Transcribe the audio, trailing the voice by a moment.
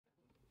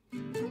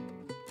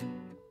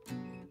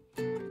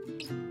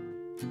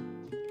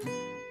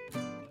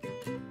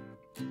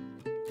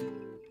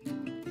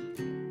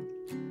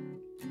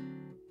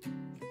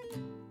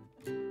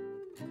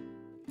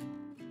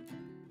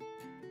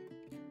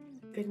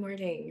Good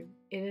morning.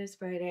 It is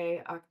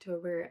Friday,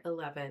 October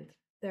 11th.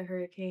 The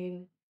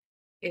hurricane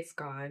is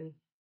gone,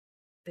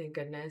 thank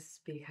goodness,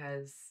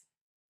 because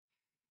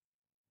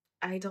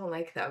I don't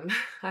like them.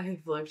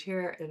 I've lived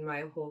here in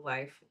my whole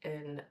life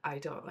and I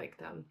don't like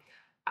them.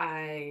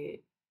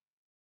 I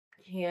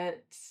can't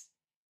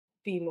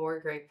be more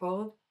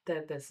grateful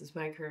that this is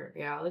my current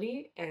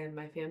reality and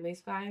my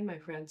family's fine, my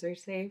friends are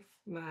safe,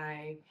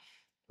 my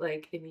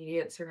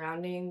immediate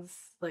surroundings,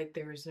 like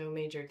there was no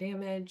major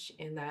damage,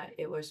 and that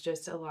it was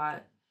just a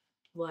lot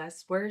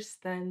less worse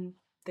than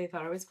they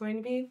thought it was going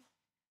to be.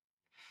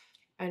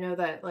 I know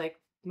that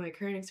my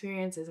current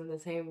experience isn't the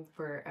same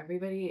for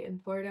everybody in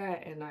Florida,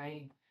 and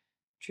I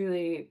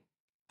truly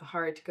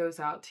heart goes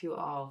out to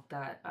all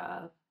that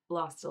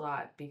lost a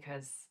lot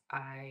because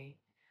I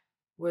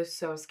was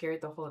so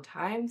scared the whole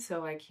time.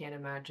 So I can't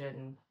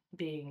imagine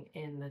being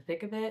in the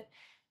thick of it,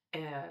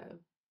 uh,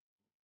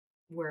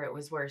 where it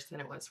was worse than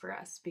it was for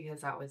us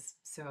because that was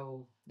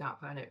so not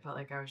fun. It felt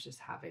like I was just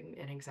having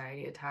an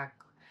anxiety attack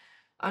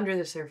under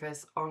the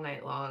surface all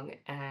night long,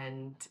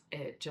 and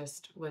it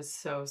just was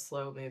so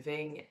slow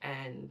moving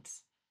and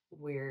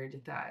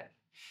weird that,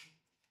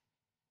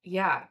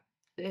 yeah,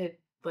 it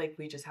like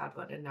we just had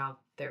one and now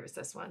there was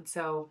this one.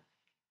 So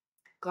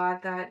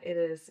glad that it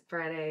is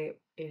Friday.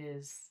 It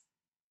is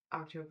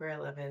October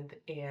 11th,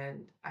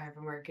 and I have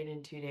a market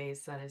in 2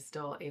 days that is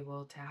still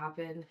able to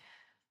happen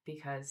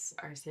because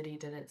our city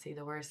didn't see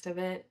the worst of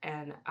it.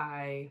 And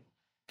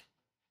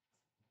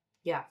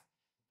yeah,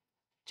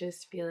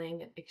 just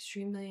feeling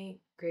extremely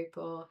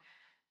grateful.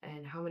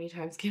 And how many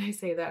times can I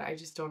say that? I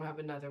just don't have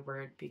another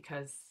word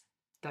because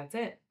that's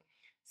it.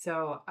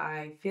 So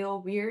I feel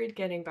weird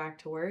getting back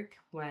to work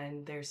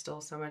when there's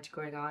still so much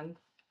going on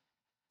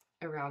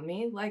around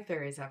me, like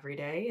there is every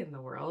day in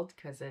the world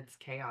because it's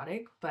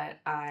chaotic, but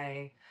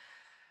I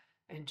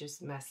am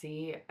just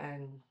messy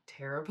and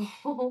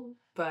terrible.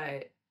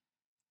 But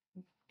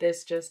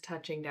this just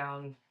touching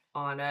down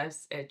on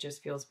us, it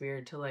just feels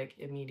weird to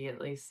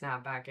immediately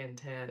snap back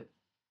into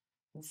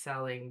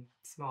selling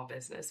small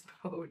business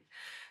mode.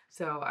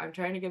 So I'm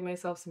trying to give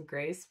myself some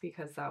grace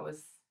because that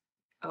was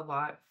a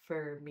lot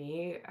for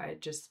me.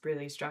 It just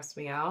really stressed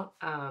me out.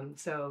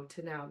 So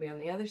to now be on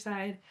the other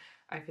side,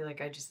 I feel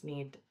like I just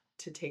need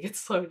to take it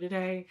slow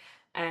today.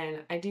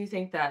 And I do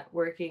think that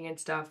working and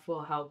stuff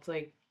will help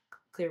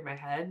clear my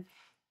head.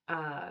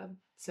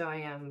 So I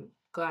am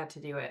glad to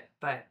do it,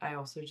 but I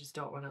also just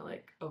don't want to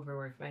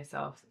overwork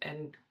myself,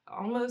 and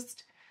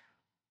almost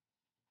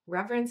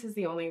reverence is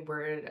the only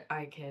word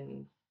I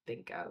can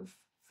think of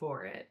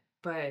for it.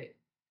 But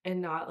and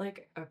not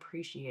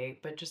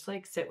appreciate, but just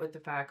sit with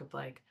the fact of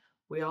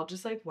we all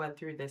just went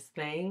through this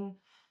thing,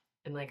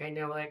 and I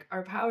know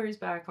our power's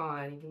back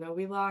on even though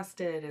we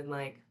lost it, and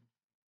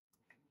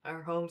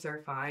our homes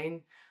are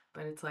fine.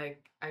 But it's I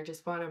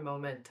just want a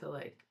moment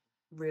to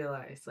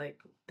realize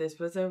this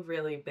was a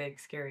really big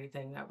scary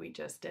thing that we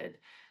just did,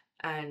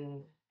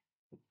 and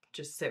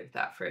just sit with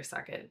that for a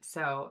second.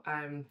 So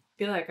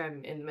feel like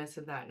I'm in the midst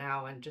of that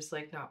now, and just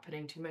not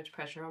putting too much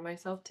pressure on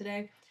myself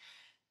today,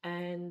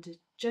 and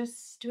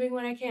just doing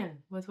what I can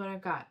with what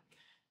I've got.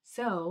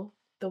 So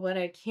the what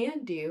I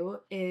can do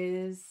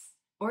is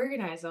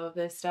organize all of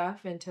this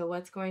stuff into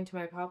what's going to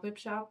my pop-up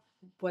shop,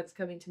 what's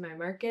coming to my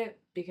market,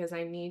 because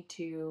I need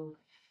to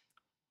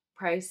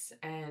price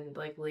and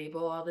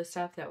label all the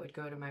stuff that would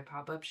go to my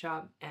pop-up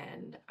shop,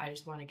 and I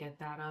just want to get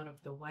that out of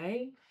the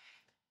way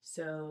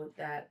so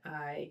that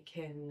I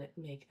can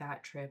make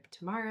that trip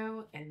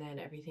tomorrow, and then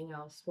everything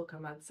else will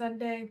come on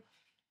Sunday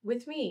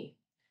with me.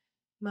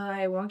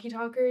 My wonky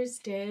talkers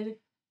did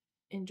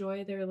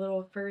enjoy their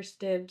little first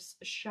dibs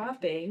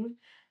shopping,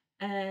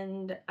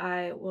 and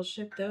I will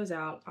ship those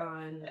out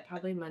on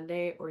probably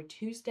Monday or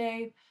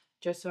Tuesday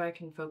just so I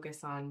can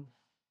focus on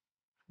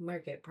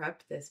market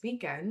prep this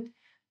weekend.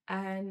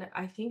 And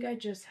I think I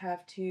just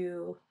have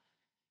to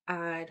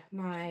add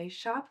my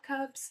shop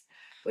cups,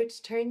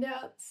 which turned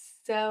out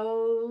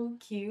so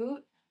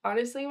cute.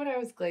 Honestly, when I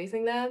was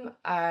glazing them,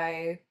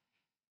 I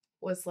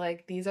was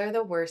like, these are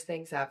the worst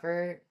things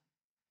ever.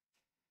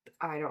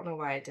 I don't know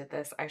why I did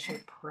this. I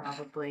should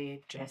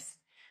probably just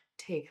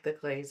take the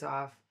glaze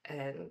off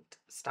and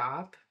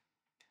stop.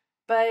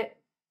 But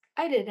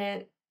I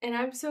didn't, and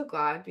I'm so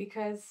glad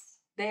because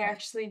they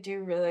actually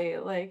do really,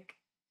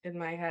 in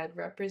my head,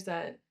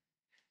 represent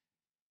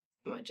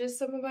just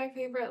some of my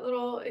favorite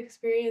little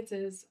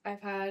experiences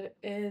I've had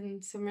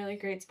in some really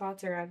great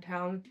spots around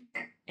town.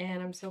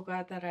 And I'm so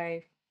glad that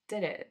I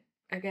did it.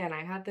 Again,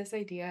 I had this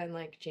idea in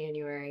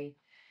January,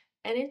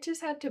 and it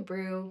just had to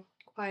brew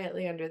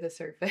quietly under the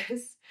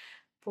surface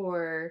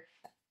for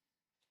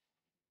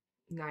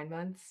 9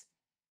 months.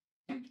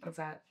 Is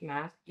that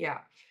math? Yeah.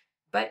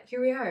 But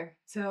here we are.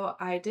 So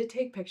I did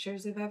take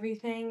pictures of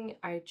everything.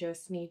 I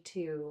just need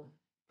to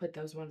put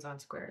those ones on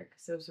Square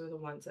because those were the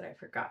ones that I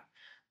forgot.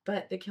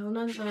 But the kiln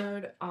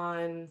unload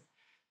on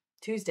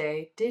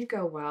Tuesday did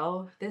go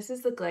well. This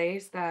is the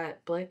glaze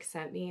that Blick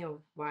sent me a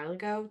while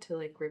ago to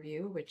like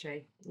review, which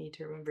I need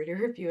to remember to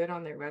review it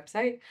on their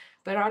website.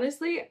 But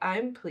honestly,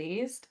 I'm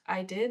pleased.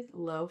 I did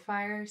low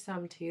fire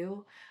some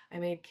too. I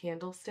made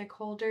candlestick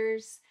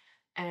holders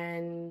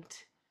and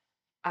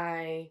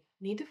I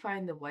need to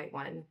find the white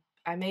one.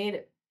 I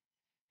made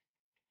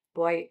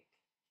white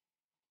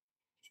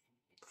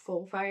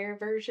full fire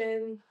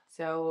version.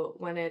 So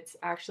when it's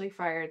actually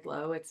fired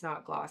low, it's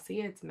not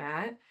glossy, it's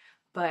matte.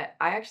 But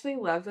I actually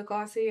love the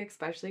glossy,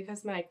 especially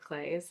because my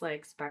clay is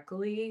like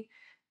speckly.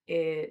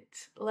 It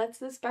lets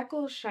the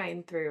speckles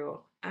shine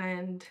through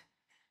and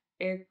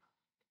it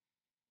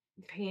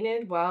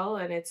painted well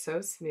and it's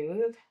so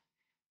smooth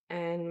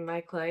and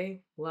my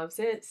clay loves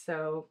it.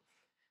 So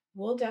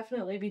we'll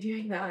definitely be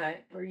doing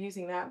that or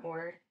using that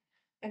more.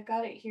 I've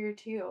got it here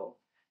too.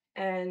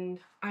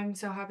 And I'm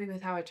so happy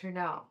with how it turned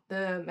out.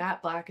 The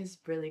matte black is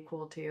really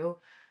cool too.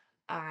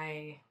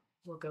 I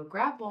will go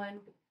grab one.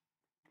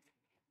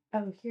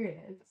 Oh, here it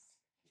is.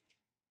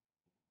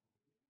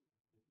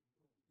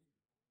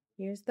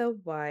 Here's the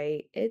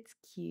white. It's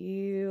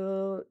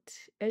cute.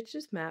 It's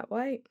just matte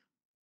white.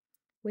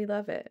 We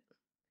love it.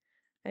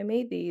 I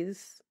made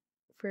these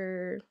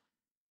for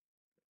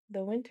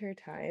the winter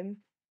time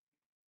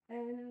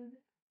and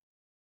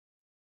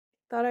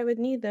thought I would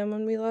need them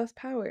when we lost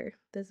power.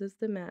 This is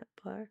the matte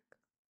black.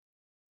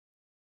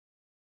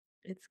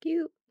 It's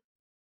cute.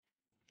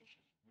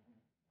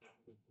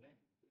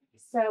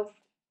 So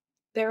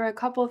there were a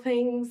couple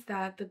things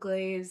that the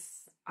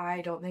glaze, I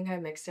don't think I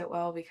mixed it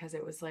well because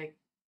it was like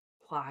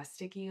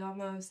plasticky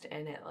almost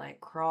and it like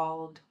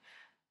crawled.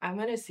 I'm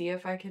gonna see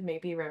if I can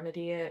maybe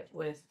remedy it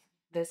with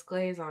this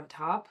glaze on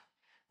top,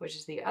 which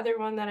is the other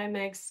one that I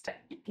mixed.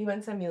 You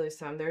win some, you lose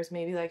some. There's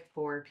maybe like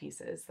 4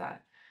 pieces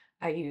that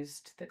I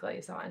used the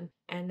glaze on.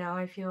 And now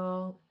I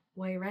feel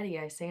way ready.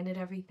 I sanded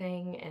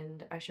everything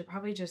and I should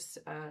probably just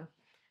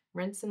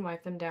rinse and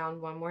wipe them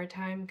down one more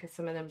time because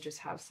some of them just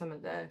have some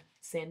of the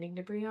sanding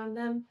debris on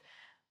them.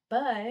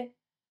 But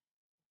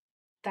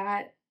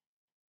that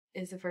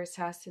is the first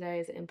task today,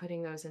 is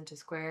inputting those into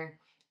Square.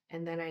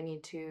 And then I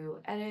need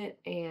to edit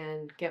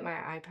and get my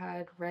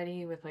iPad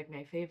ready with like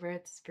my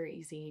favorites for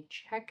easy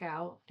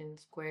checkout in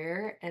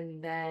Square,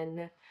 and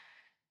then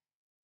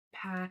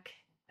pack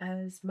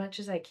as much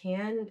as I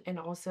can and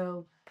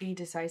also be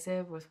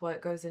decisive with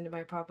what goes into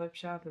my pop-up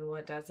shop and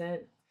what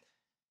doesn't.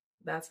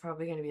 That's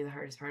probably going to be the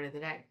hardest part of the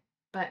day.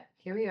 But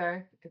here we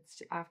are.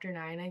 It's after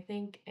 9, I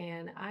think,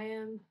 and I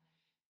am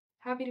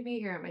happy to be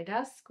here at my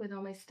desk with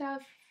all my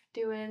stuff,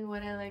 doing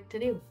what I like to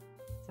do.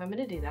 So I'm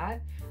going to do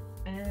that,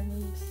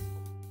 and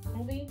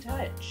I'll be in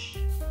touch.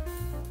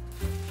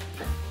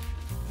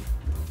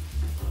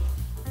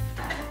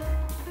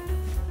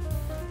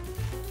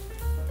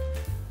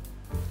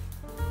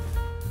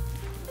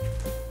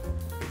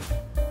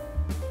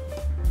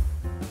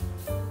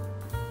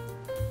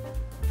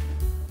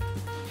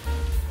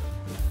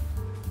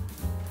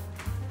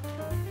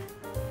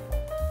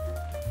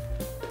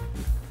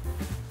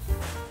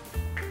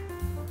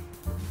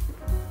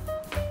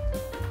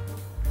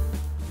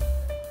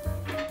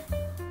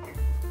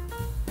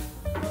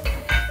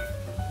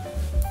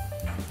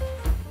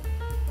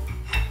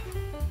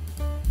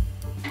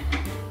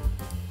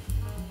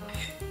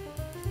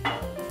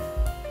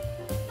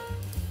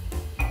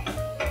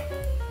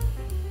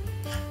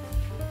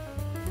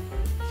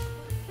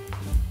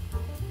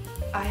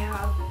 I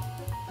have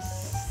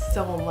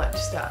so much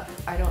stuff.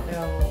 I don't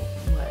know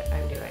what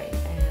I'm doing,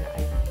 and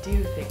I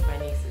do think my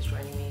niece is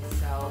joining me,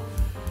 so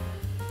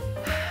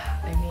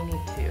I may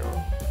need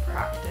to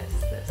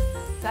practice this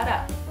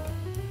setup,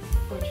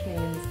 which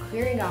means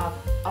clearing off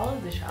all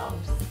of the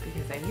shelves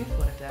because I used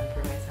one of them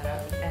for my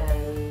setup,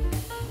 and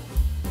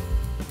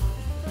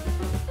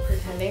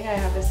pretending I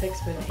have a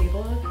 6-foot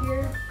table up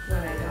here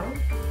when I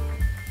don't.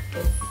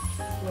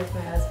 It's with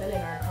my husband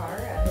in our car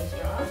at his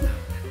job.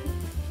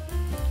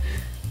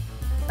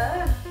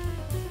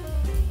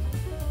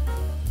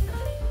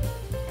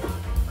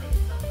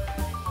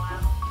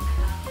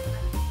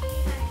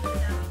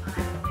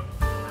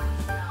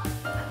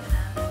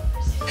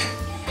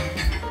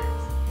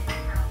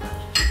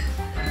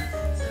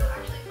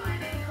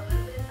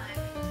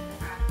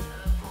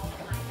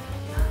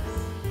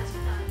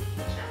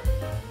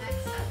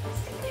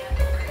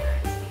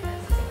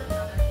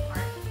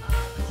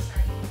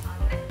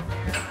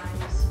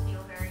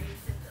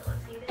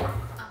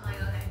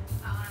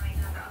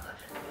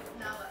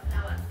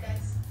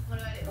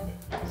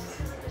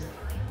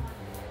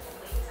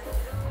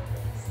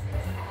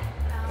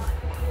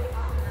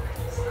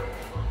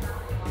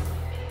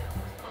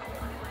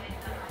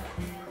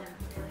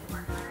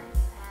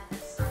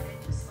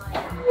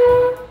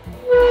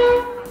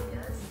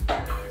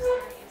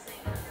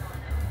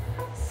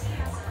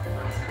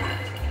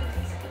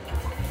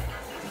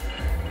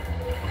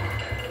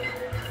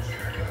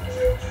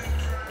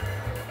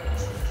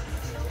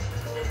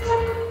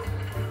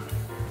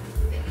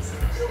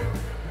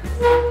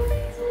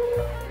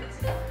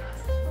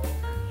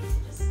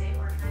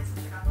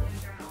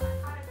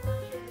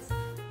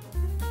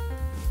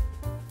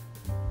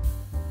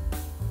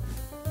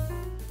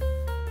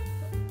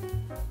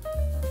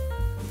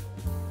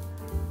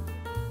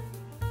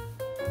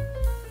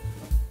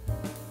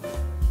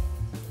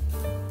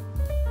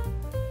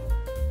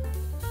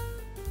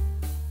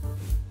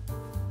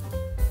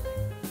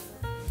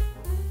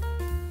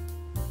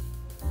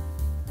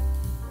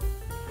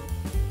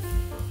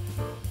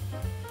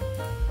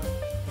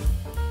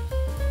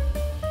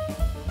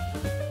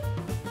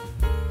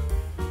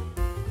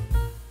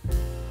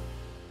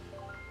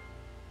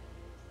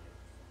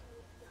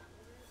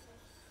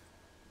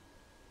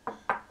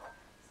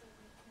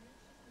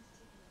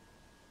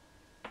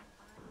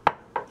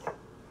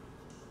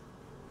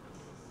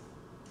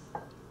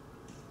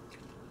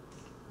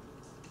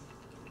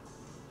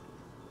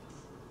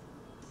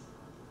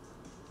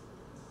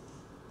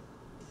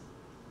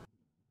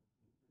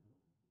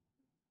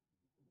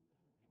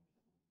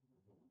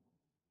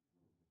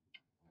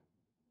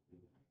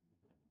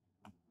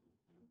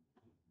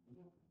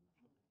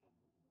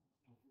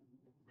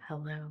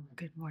 Hello,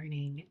 good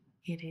morning.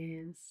 It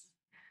is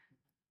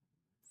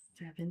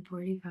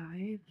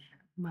 7:45.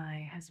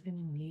 My husband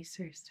and niece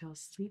are still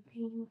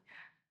sleeping,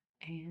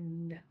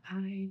 and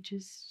I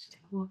just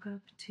woke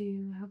up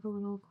to have a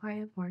little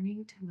quiet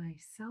morning to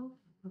myself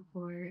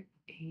before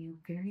a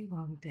very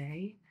long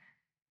day.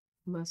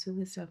 Most of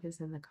the stuff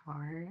is in the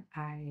car.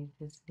 I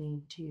just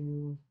need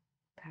to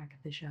pack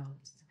the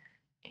shelves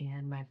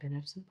and my bin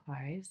of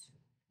supplies,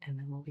 and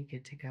then we'll be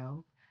good to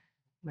go.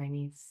 My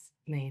niece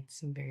made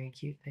some very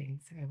cute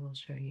things I will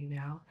show you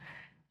now.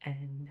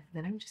 And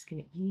then I'm just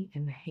gonna eat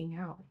and hang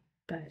out.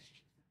 But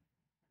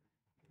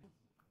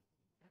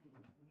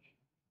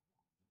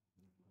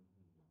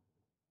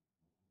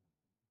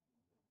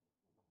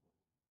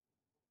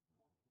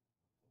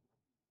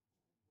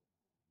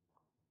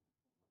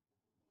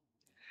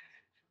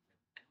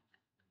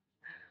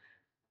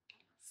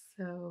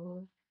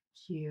so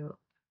cute.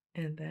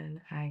 And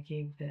then I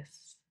gave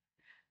this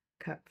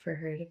cup for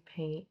her to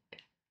paint.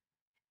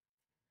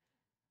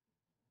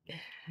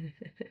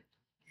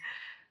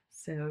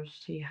 So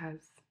she has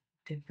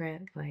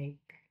different like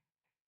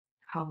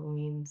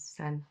Halloween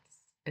scents,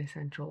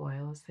 essential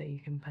oils that you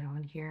can put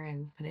on here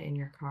and put it in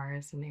your car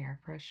as an air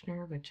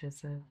freshener, which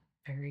is a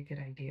very good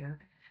idea.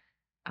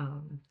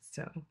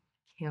 So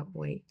can't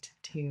wait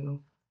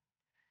to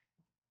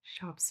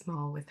shop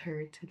small with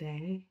her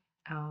today.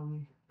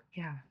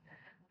 Yeah,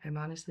 I'm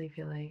honestly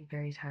feeling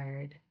very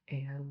tired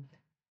and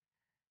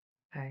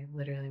I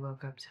literally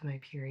woke up to my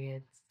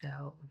period,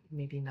 so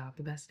maybe not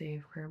the best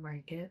day for a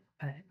market,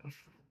 but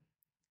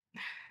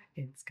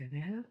it's gonna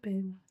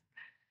happen.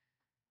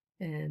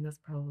 And that's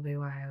probably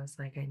why I was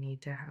like, I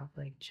need to have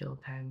like chill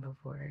time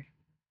before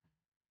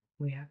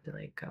we have to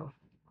like go.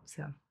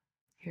 So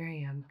here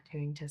I am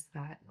doing just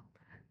that.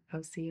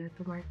 I'll see you at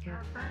the market.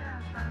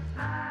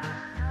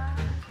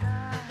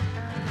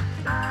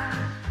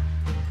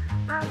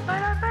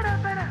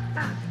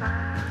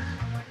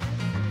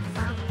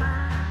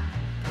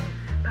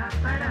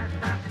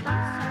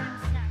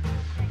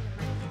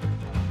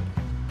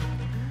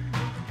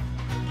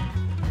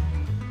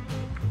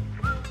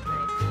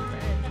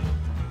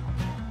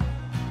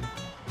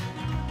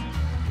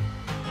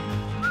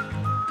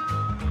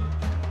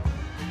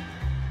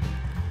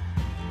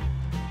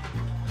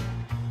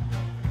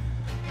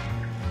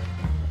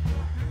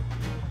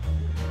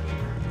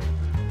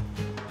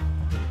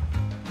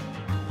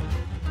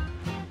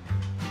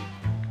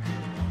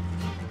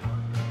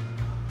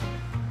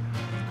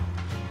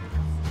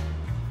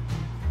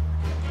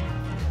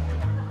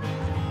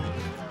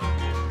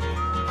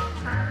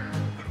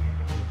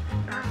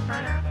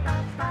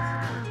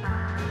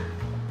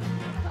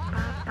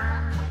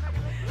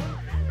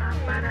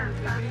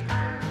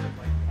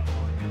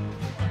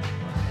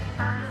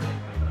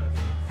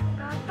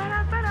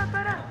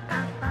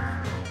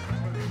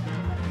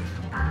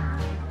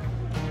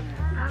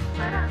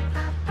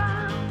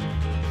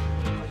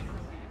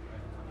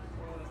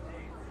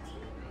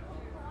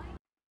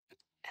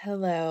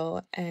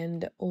 Hello,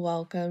 and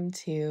welcome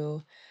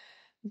to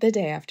the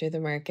day after the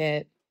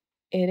market.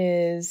 It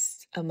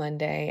is a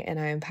Monday, and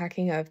I'm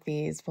packing up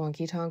these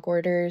wonky tonk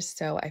orders,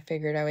 so I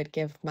figured I would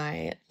give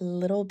my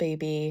little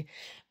baby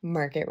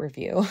market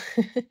review.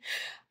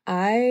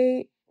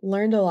 I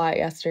learned a lot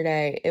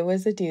yesterday. It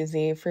was a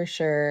doozy for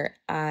sure.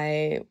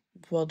 I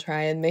will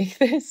try and make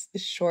this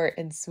short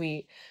and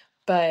sweet,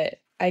 but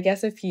I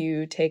guess a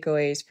few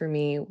takeaways for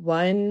me.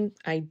 One,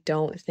 I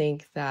don't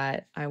think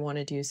that I want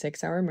to do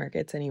 6-hour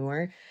markets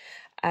anymore.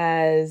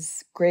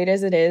 As great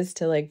as it is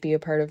to like be a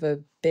part of a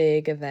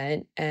big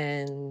event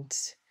and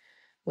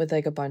with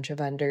like a bunch of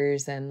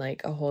vendors and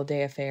like a whole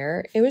day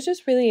affair, it was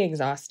just really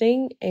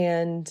exhausting.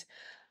 And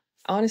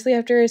honestly,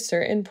 after a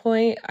certain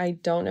point, I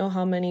don't know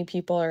how many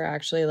people are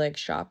actually like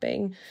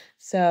shopping.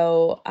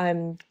 So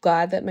I'm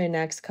glad that my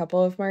next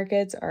couple of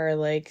markets are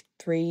like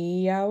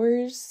 3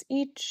 hours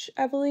each,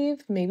 I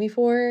believe, maybe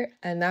 4.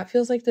 And that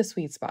feels like the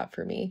sweet spot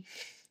for me.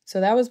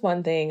 So that was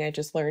one thing I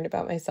just learned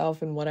about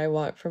myself and what I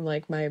want from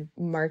like my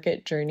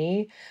market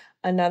journey.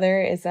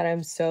 Another is that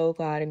I'm so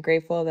glad and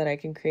grateful that I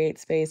can create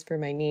space for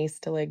my niece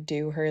to like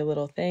do her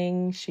little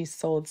thing. She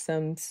sold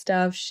some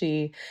stuff.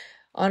 She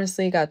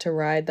honestly got to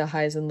ride the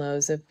highs and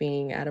lows of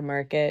being at a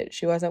market.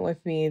 She wasn't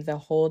with me the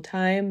whole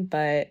time,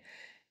 but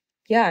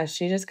yeah,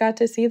 she just got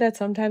to see that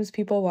sometimes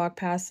people walk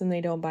past and they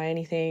don't buy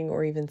anything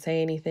or even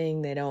say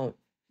anything. They don't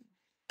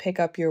pick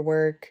up your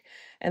work.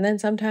 And then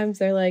sometimes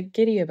they're like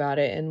giddy about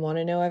it and want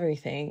to know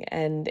everything.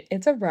 And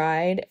it's a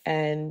ride,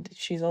 and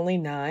she's only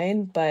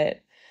 9,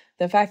 but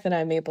the fact that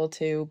I'm able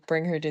to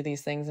bring her to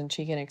these things and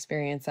she can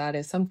experience that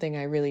is something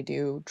I really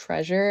do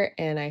treasure.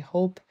 And I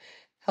hope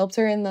helps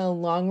her in the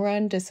long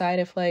run decide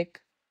if,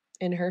 like,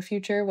 in her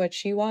future, what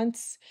she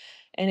wants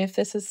and if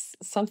this is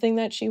something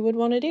that she would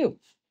want to do.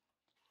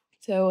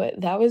 So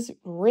that was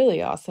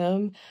really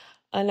awesome.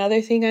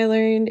 Another thing I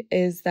learned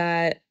is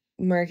that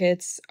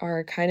markets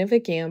are kind of a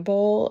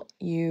gamble.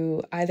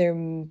 You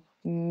either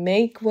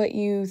make what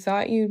you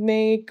thought you'd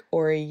make,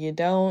 or you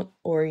don't,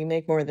 or you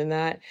make more than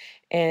that.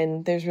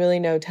 And there's really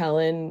no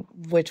telling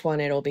which one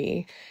it'll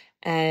be.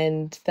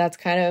 And that's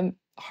kind of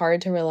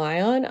hard to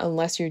rely on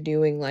unless you're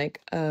doing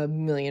like a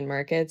million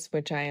markets,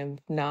 which I am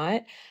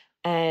not.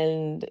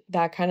 And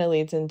that kind of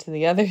leads into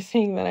the other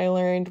thing that I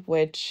learned,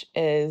 which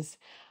is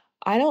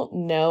I don't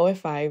know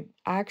if I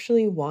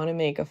actually want to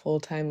make a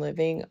full-time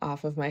living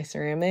off of my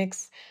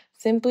ceramics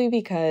simply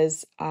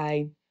because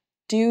I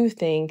do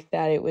think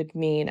that it would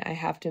mean I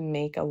have to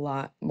make a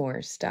lot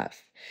more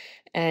stuff.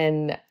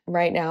 And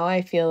right now,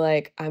 I feel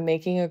like I'm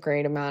making a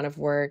great amount of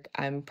work.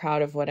 I'm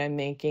proud of what I'm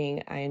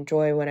making. I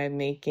enjoy what I'm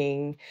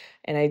making.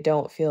 And I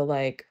don't feel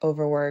like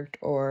overworked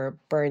or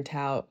burnt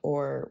out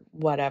or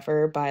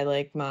whatever by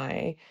like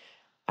my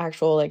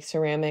actual like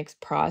ceramics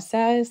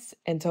process.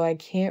 And so I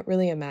can't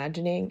really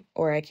imagine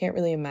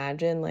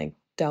like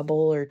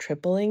double or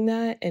tripling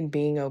that and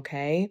being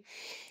okay.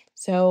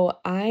 So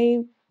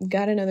I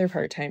got another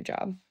part-time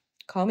job.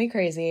 Call me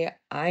crazy,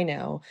 I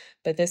know,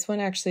 but this one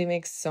actually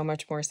makes so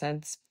much more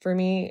sense for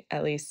me,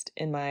 at least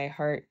in my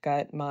heart,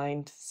 gut,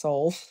 mind,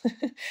 soul.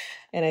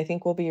 And I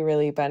think will be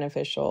really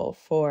beneficial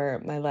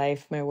for my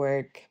life, my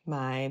work,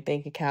 my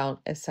bank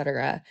account,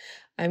 etc.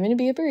 I'm going to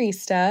be a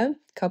barista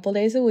a couple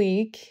days a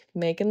week,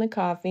 making the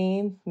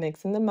coffee,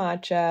 mixing the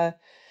matcha,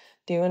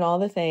 doing all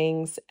the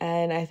things,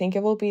 and I think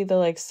it will be the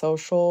like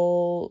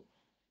social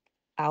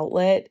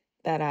outlet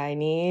that I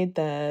need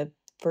the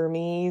for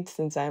me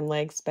since I'm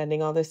like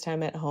spending all this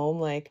time at home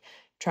like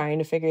trying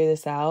to figure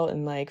this out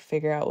and like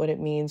figure out what it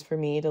means for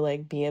me to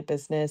like be a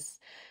business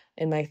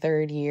in my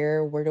third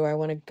year. Where do I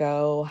want to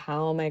go?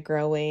 How am I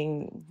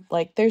growing?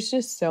 Like there's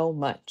just so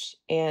much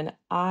and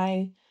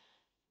I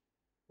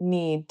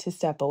need to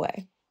step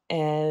away.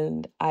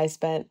 And I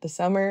spent the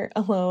summer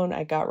alone.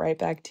 I got right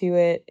back to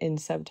it in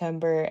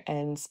September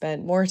and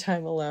spent more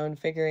time alone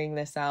figuring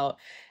this out.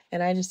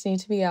 And I just need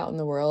to be out in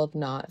the world,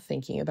 not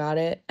thinking about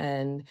it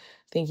and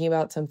thinking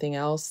about something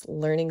else,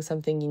 learning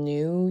something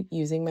new,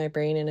 using my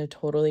brain in a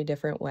totally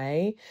different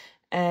way,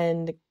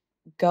 and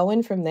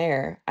going from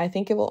there. I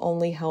think it will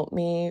only help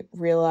me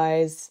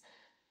realize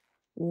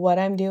what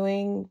I'm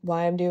doing,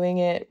 why I'm doing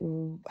it,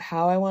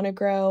 how I want to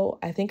grow.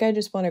 I think I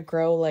just want to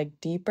grow like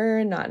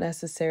deeper, not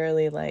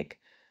necessarily like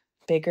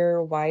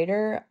bigger,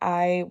 wider.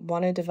 I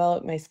want to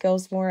develop my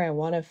skills more. I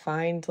want to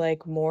find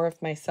like more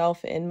of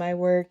myself in my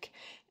work.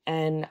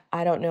 And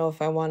I don't know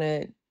if I want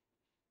to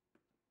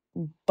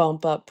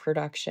bump up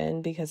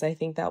production because I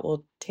think that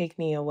will take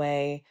me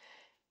away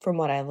from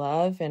what I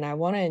love and I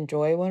want to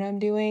enjoy what I'm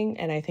doing.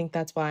 And I think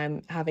that's why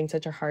I'm having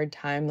such a hard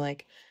time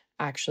like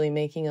actually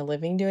making a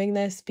living doing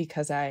this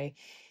because I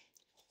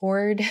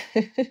hoard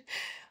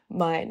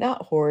my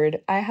not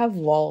hoard. I have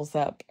walls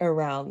up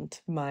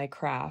around my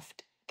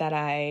craft that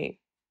I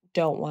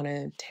don't want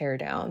to tear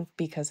down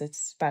because it's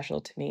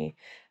special to me.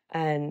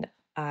 And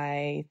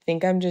I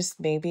think I'm just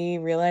maybe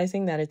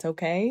realizing that it's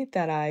okay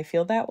that I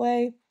feel that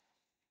way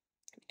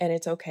and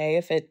it's okay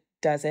if it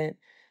doesn't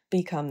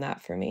become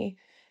that for me.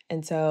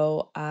 And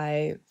so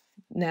I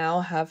now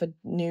have a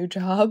new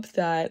job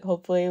that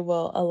hopefully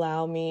will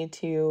allow me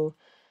to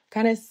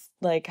kind of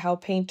like how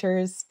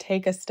painters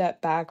take a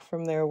step back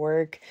from their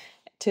work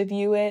to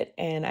view it.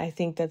 And I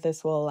think that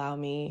this will allow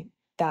me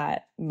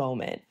that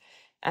moment.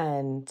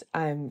 And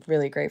I'm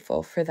really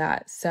grateful for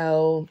that.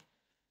 So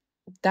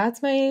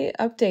that's my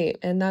update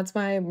and that's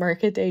my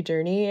market day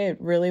journey. It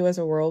really was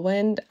a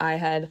whirlwind. I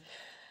had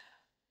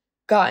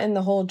gotten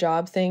the whole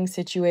job thing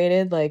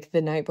situated like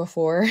the night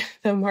before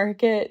the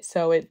market,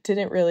 so it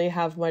didn't really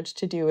have much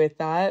to do with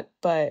that,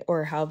 but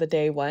or how the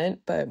day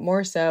went, but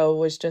more so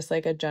was just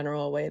like a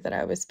general way that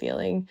I was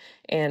feeling.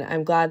 And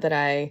I'm glad that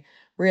I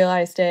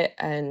realized it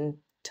and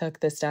took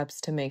the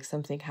steps to make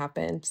something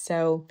happen.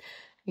 So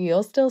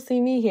you'll still see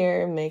me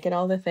here making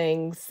all the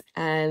things,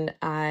 and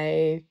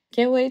I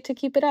can't wait to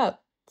keep it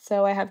up.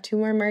 So I have two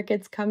more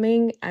markets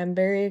coming. I'm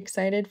very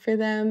excited for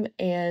them,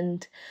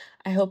 and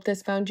I hope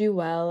this found you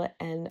well,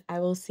 and I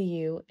will see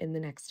you in the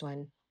next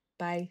one.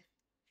 Bye.